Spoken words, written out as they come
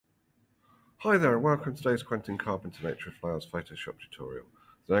Hi there and welcome to today's Quentin Carpenter Nature of Flowers Photoshop tutorial.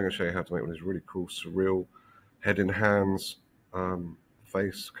 Today I'm going to show you how to make one of these really cool surreal head in hands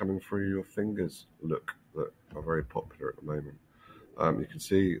face coming through your fingers look that are very popular at the moment. You can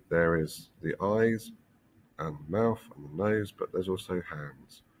see there is the eyes and the mouth and the nose, but there's also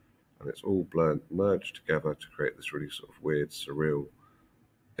hands, and it's all merged together to create this really sort of weird surreal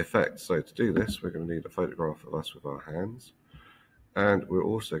effect. So to do this we're going to need a photograph of us with our hands. And we're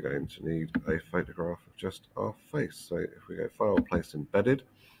also going to need a photograph of just our face. So if we go File, Place Embedded,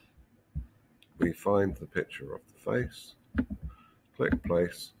 we find the picture of the face, click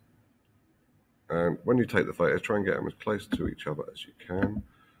Place, and when you take the photo, try and get them as close to each other as you can.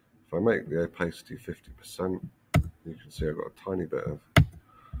 If I make the opacity 50%, you can see I've got a tiny bit of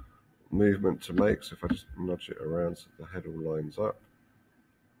movement to make. So if I just nudge it around so the head all lines up,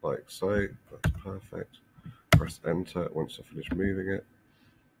 like so, that's perfect. Press Enter once I finish moving it,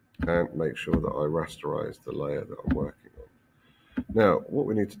 and make sure that I rasterize the layer that I'm working on. Now, what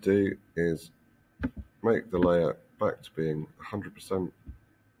we need to do is make the layer back to being 100%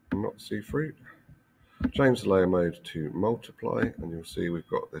 not see-through. Change the layer mode to multiply, and you'll see we've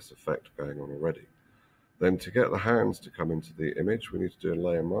got this effect going on already. Then to get the hands to come into the image, we need to do a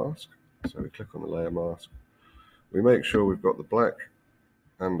layer mask. So we click on the layer mask. We make sure we've got the black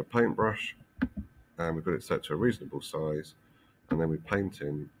and the paintbrush, and we've got it set to a reasonable size, and then we paint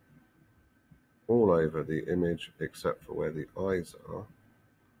in all over the image except for where the eyes are,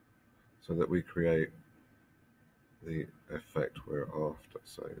 so that we create the effect we're after.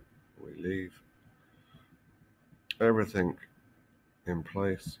 So we leave everything in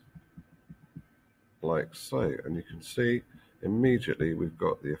place like so, and you can see immediately we've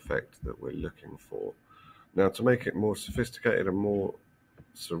got the effect that we're looking for. Now, to make it more sophisticated and more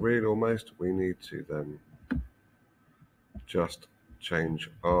surreal almost, we need to then just change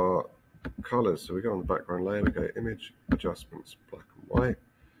our colors. So we go on the background layer, we go Image, Adjustments, Black and White.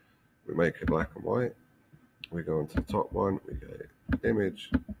 We make it black and white. We go onto the top one, we go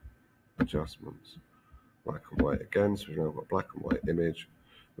Image, Adjustments, Black and White again. So we've now got black and white image.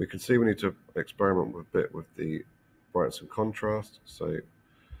 We can see we need to experiment with a bit with the brightness and contrast. So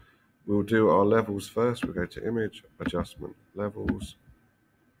we'll do our levels first. We go to Image, Adjustment, Levels,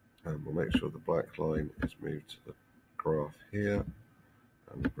 and we'll make sure the black line is moved to the graph here,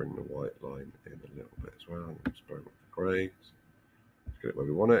 and we'll bring the white line in a little bit as well, and experiment with the grays. Get it where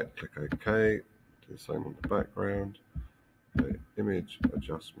we want it, click OK, do the same on the background, go Image,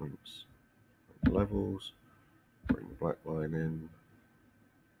 Adjustments, and Levels, bring the black line in,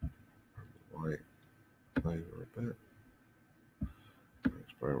 and the white over a bit, and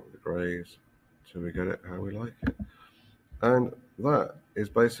experiment with the grays until we get it how we like it. And that is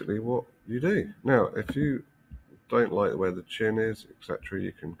basically what you do. Now, if you don't like where the chin is, etc.,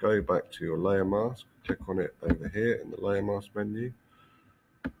 you can go back to your layer mask, click on it over here in the layer mask menu,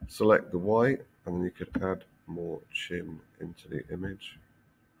 select the white, and then you could add more chin into the image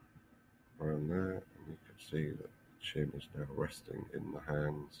around there, and you can see that the chin is now resting in the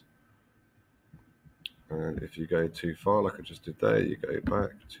hands. And if you go too far, like I just did there, you go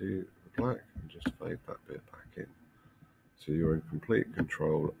back to the black and just fade that bit back in. So you're in complete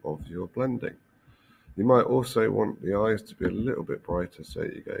control of your blending. You might also want the eyes to be a little bit brighter, so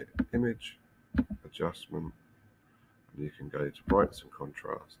you go Image, Adjustment, and you can go to Brightness and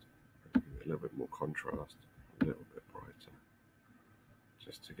Contrast, and a little bit more contrast, a little bit brighter,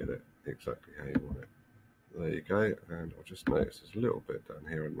 just to get it exactly how you want it. There you go, and I'll just notice there's a little bit down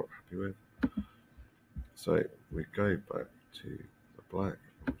here I'm not happy with. So we go back to the black,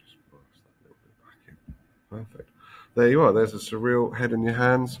 and we'll just mask that little bit back in. Perfect. There you are, there's a surreal head in your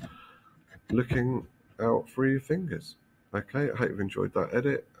hands looking out through your fingers. Okay, I hope you've enjoyed that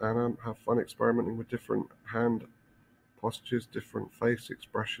edit, and have fun experimenting with different hand postures, different face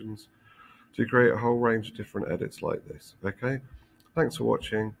expressions, to create a whole range of different edits like this. Okay, thanks for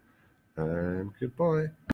watching, and goodbye.